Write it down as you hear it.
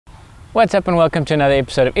What's up and welcome to another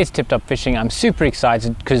episode of It's Tip Top Fishing. I'm super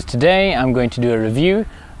excited because today I'm going to do a review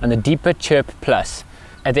on the Deeper Chirp Plus.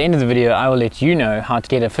 At the end of the video I will let you know how to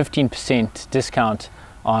get a 15% discount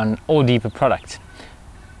on all Deeper products.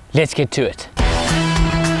 Let's get to it.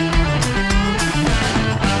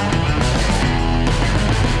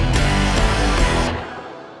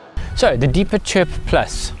 So the Deeper Chirp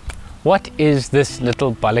Plus. What is this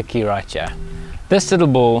little bollocky right here? This little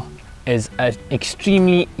ball is an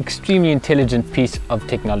extremely intelligent piece of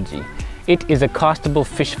technology. It is a castable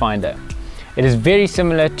fish finder. It is very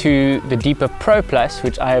similar to the Deeper Pro Plus,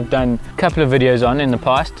 which I have done a couple of videos on in the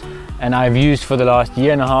past and I've used for the last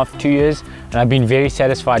year and a half, 2 years, and I've been very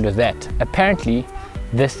satisfied with that. Apparently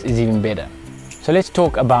this is even better. So let's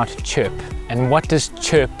talk about Chirp and what does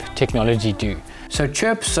Chirp technology do. So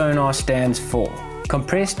Chirp sonar stands for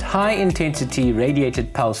compressed high intensity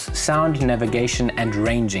radiated pulse sound navigation and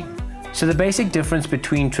ranging. So the basic difference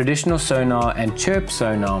between traditional sonar and Chirp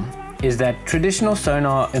sonar is that traditional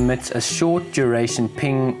sonar emits a short duration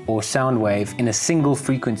ping or sound wave in a single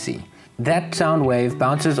frequency. That sound wave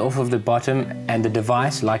bounces off of the bottom and the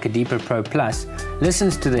device, like a Deeper Pro Plus,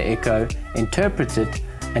 listens to the echo, interprets it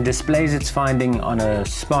and displays its finding on a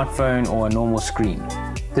smartphone or a normal screen.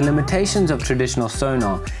 The limitations of traditional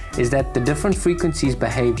sonar is that the different frequencies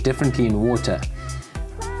behave differently in water,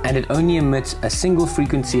 and it only emits a single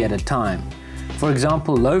frequency at a time. For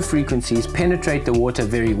example, low frequencies penetrate the water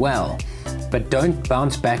very well, but don't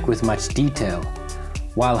bounce back with much detail,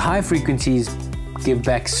 while high frequencies give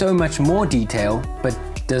back so much more detail, but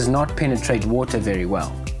does not penetrate water very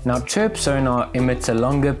well. Now Chirp sonar emits a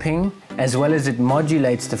longer ping, as well as it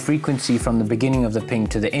modulates the frequency from the beginning of the ping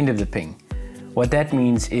to the end of the ping. What that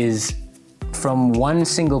means is, from one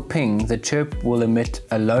single ping, the Chirp will emit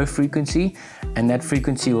a low frequency, and that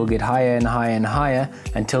frequency will get higher and higher and higher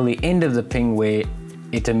until the end of the ping where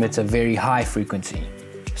it emits a very high frequency.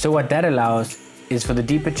 So what that allows is for the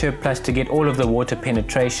Deeper Chirp Plus to get all of the water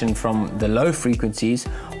penetration from the low frequencies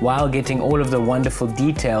while getting all of the wonderful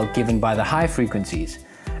detail given by the high frequencies.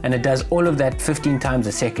 And it does all of that 15 times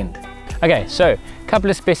a second. Okay, so a couple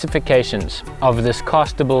of specifications of this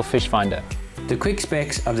castable fish finder. The quick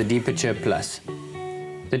specs of the Deeper Chirp Plus.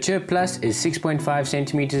 The Chirp Plus is 6.5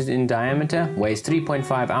 centimeters in diameter, weighs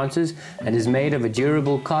 3.5 ounces, and is made of a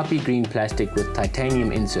durable carpy green plastic with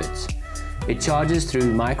titanium inserts. It charges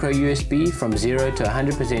through micro USB from 0 to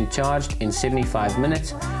 100% charged in 75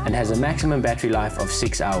 minutes and has a maximum battery life of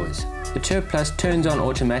 6 hours. The Chirp Plus turns on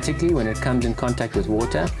automatically when it comes in contact with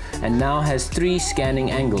water and now has 3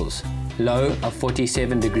 scanning angles: low, a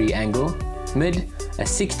 47-degree angle, mid, a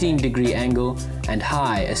 16-degree angle, and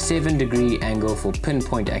high, a 7-degree angle for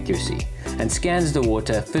pinpoint accuracy, and scans the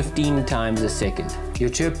water 15 times a second. Your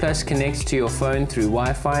Chirp Plus connects to your phone through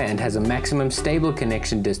Wi-Fi and has a maximum stable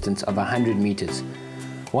connection distance of 100 meters.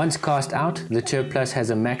 Once cast out, the Chirp Plus has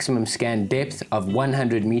a maximum scan depth of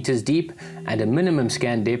 100 meters deep and a minimum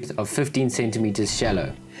scan depth of 15 centimeters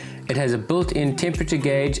shallow. It has a built-in temperature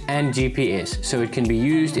gauge and GPS, so it can be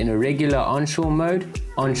used in a regular onshore mode,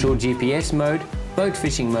 onshore GPS mode, boat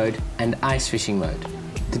fishing mode, and ice fishing mode.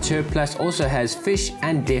 The Chirp Plus also has fish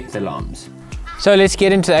and depth alarms. So let's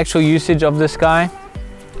get into the actual usage of this guy.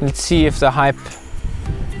 Let's see if the hype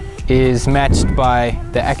is matched by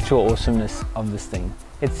the actual awesomeness of this thing.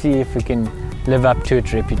 Let's see if we can live up to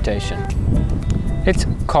its reputation. Let's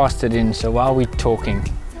cast it in, so while we're talking,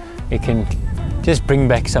 it can just bring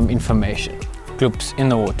back some information. Gloops in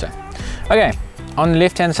the water. Okay, on the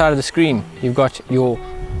left hand side of the screen, you've got your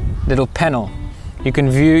little panel. You can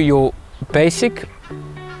view your basic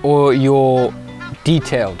or your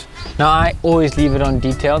detailed. Now I always leave it on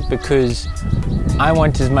detailed because I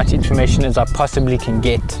want as much information as I possibly can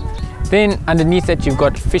get. Then underneath that you've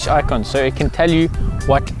got fish icons, so it can tell you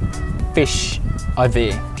what fish are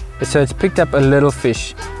there. So it's picked up a little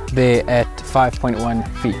fish there at 5.1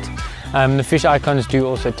 feet. The fish icons do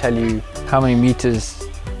also tell you how many meters,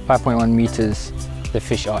 5.1 meters, the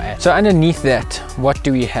fish are at. So underneath that, what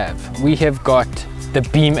do we have? We have got the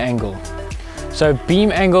beam angle. So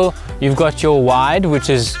beam angle, you've got your wide, which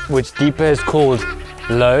Deeper has called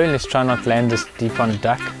low. Let's try not to land this deep on a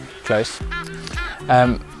duck, close.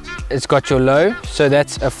 It's got your low, so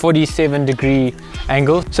that's a 47-degree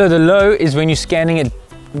angle. So the low is when you're scanning it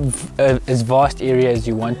as vast area as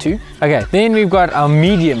you want to. Okay, then we've got our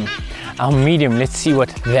medium. Our medium, let's see what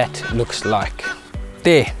that looks like.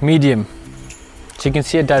 There, medium. So you can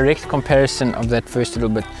see a direct comparison of that first little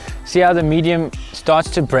bit. See how the medium starts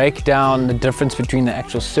to break down the difference between the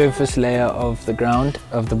actual surface layer of the ground,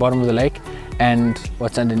 of the bottom of the lake, and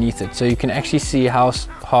what's underneath it. So you can actually see how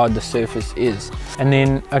hard the surface is. And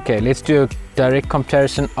then, okay, let's do a direct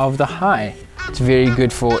comparison of the high. It's very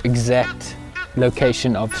good for exact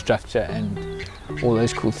location of structure and all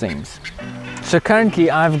those cool things. So currently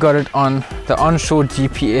I've got it on the onshore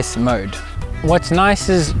GPS mode. What's nice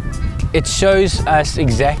is it shows us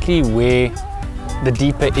exactly where the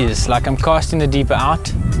Deeper is. Like I'm casting the Deeper out,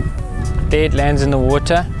 there it lands in the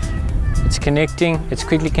water, it's connecting, it's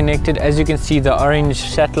quickly connected. As you can see, the orange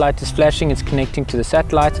satellite is flashing, it's connecting to the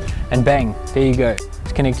satellite, and bang, there you go,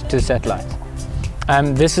 it's connected to the satellite.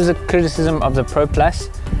 This is a criticism of the Pro Plus.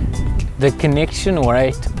 The connection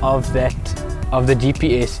rate of the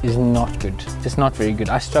GPS is not good. It's not very good.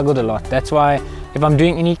 I struggled a lot. That's why if I'm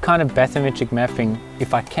doing any kind of bathymetric mapping,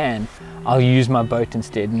 if I can, I'll use my boat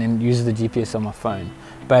instead and then use the GPS on my phone.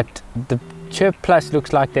 But the Chirp Plus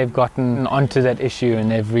looks like they've gotten onto that issue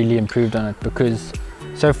and they've really improved on it, because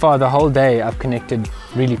so far the whole day I've connected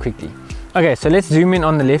really quickly. Okay, so let's zoom in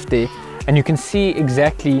on the left there and you can see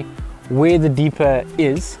exactly where the Deeper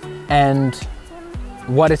is and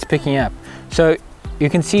what it's picking up. So you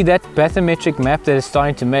can see that bathymetric map that it's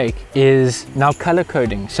starting to make is now color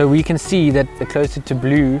coding. So we can see that the closer to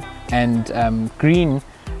blue and green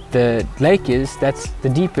the lake is, that's the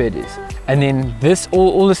deeper it is. And then this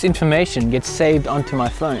all this information gets saved onto my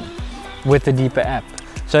phone with the Deeper app.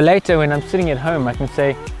 So later when I'm sitting at home, I can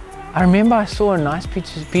say, I remember I saw a nice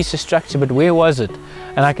piece of structure, but where was it?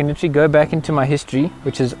 And I can literally go back into my history,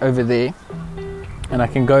 which is over there, and I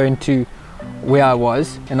can go into where I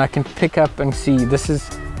was, and I can pick up and see. This is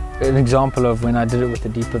an example of when I did it with the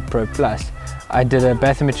Deeper Pro Plus. I did a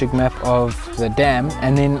bathymetric map of the dam,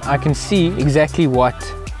 and then I can see exactly what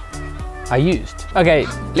I used. Okay,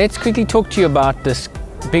 let's quickly talk to you about this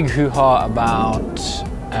big hoo-ha about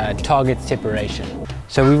target separation.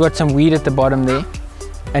 So we've got some weed at the bottom there,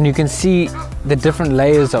 and you can see the different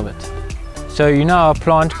layers of it. So you know how a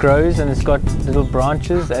plant grows and it's got little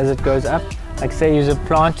branches as it goes up. Like say use a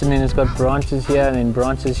plant and then it's got branches here and then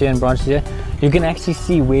branches here and branches here. You can actually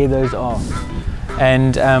see where those are.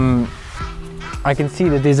 And I can see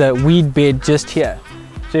that there's a weed bed just here.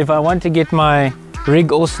 So if I want to get my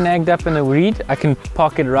rig all snagged up in the weed, I can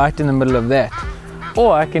park it right in the middle of that.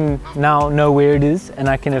 Or I can now know where it is and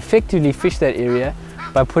I can effectively fish that area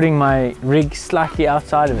by putting my rig slightly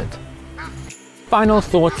outside of it. Final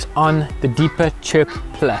thoughts on the Deeper Chirp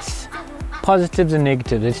Plus. Positives and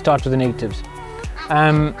negatives. Let's start with the negatives.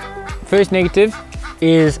 First negative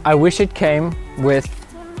is I wish it came with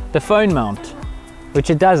the phone mount, which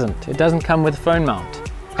it doesn't. It doesn't come with a phone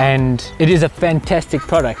mount. And it is a fantastic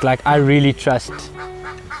product. Like I really trust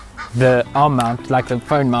the arm mount, like the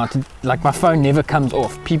phone mount. Like my phone never comes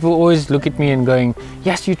off. People always look at me and going,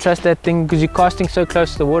 yes, you trust that thing because you're casting so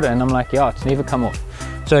close to the water. And I'm like, yeah, it's never come off.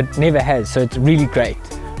 So it never has. So it's really great.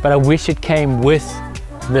 But I wish it came with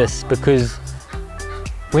this, because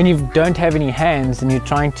when you don't have any hands and you're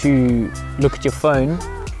trying to look at your phone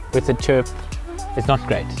with the Chirp, it's not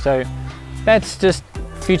great. So that's just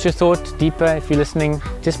future thought. Deeper, if you're listening,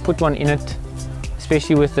 just put one in it,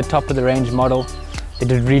 especially with the top of the range model. It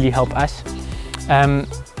would really help us.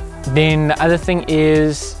 Then the other thing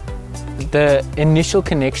is the initial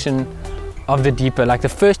connection of the Deeper. Like the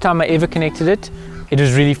first time I ever connected it, it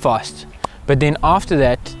was really fast. But then after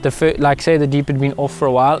that, like say the Deeper had been off for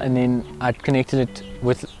a while, and then I connected it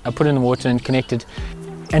with, I put it in the water and connected.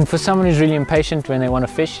 And for someone who's really impatient when they want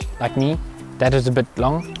to fish, like me, that was a bit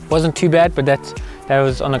long. Wasn't too bad, but that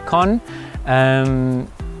was on a con. Then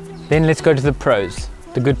let's go to the pros,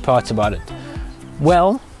 the good parts about it.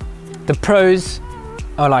 Well, the pros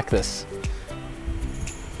are like this.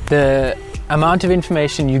 The amount of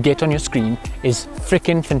information you get on your screen is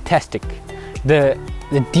freaking fantastic. The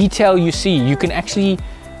detail you see, you can actually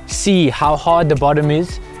see how hard the bottom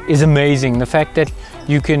is amazing. The fact that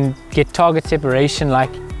you can get target separation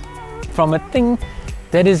like from a thing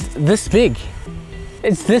that is this big.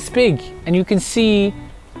 It's this big, and you can see,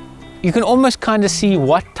 you can almost kind of see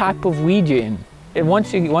what type of weed you're in. And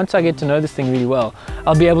once I get to know this thing really well,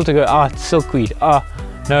 I'll be able to go, ah, it's silkweed, ah,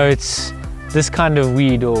 no, it's this kind of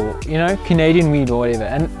weed, or you know, Canadian weed or whatever.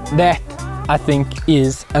 And that I think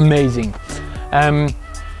is amazing.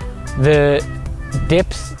 The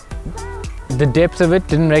depth of it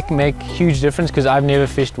didn't make huge difference because I've never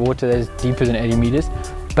fished water that's deeper than 80 meters.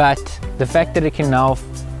 But the fact that it can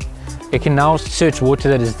now search water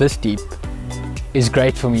that is this deep is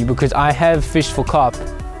great for me, because I have fished for carp,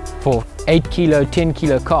 for 8 kilo, 10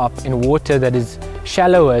 kilo carp in water that is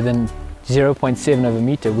shallower than 0.7 of a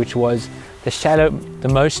meter, which was the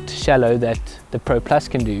most shallow that the Pro Plus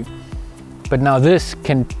can do. But now this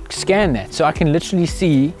can scan that, so I can literally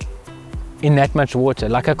see in that much water.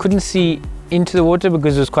 Like I couldn't see into the water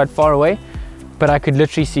because it was quite far away, but I could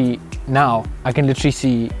literally see now, I can literally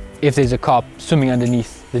see if there's a carp swimming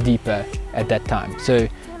underneath the deeper at that time. So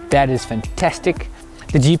that is fantastic.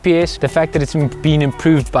 The GPS, the fact that it's been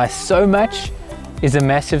improved by so much is a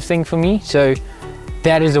massive thing for me. So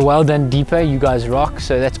that is a well done deeper, you guys rock.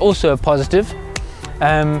 So that's also a positive.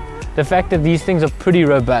 The fact that these things are pretty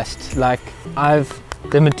robust, like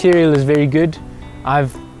the material is very good.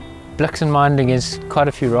 I've blixen mined against quite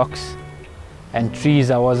a few rocks and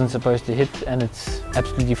trees I wasn't supposed to hit, and it's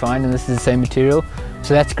absolutely fine, and this is the same material,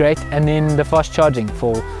 so that's great. And then the fast charging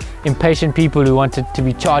for impatient people who want it to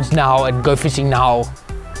be charged now and go fishing now,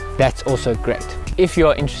 that's also great. If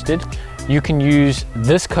you're interested, you can use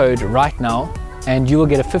this code right now and you will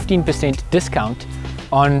get a 15% discount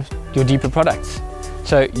on your Deeper products.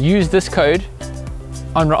 So use this code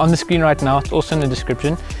on the screen right now, it's also in the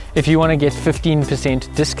description, if you want to get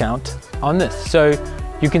 15% discount on this. So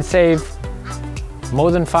you can save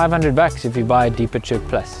more than 500 bucks if you buy a Deeper Chirp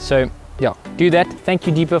Plus. So yeah, do that. Thank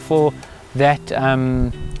you Deeper for that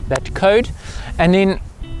that code. And then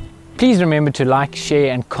please remember to like,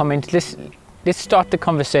 share and comment. Let's start the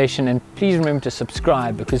conversation, and please remember to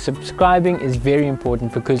subscribe, because subscribing is very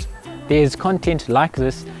important, because there's content like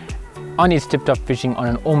this on It's Tip Top Fishing on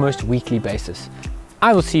an almost weekly basis.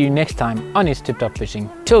 I will see you next time on It's Tip Top Fishing.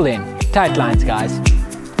 Till then, tight lines guys.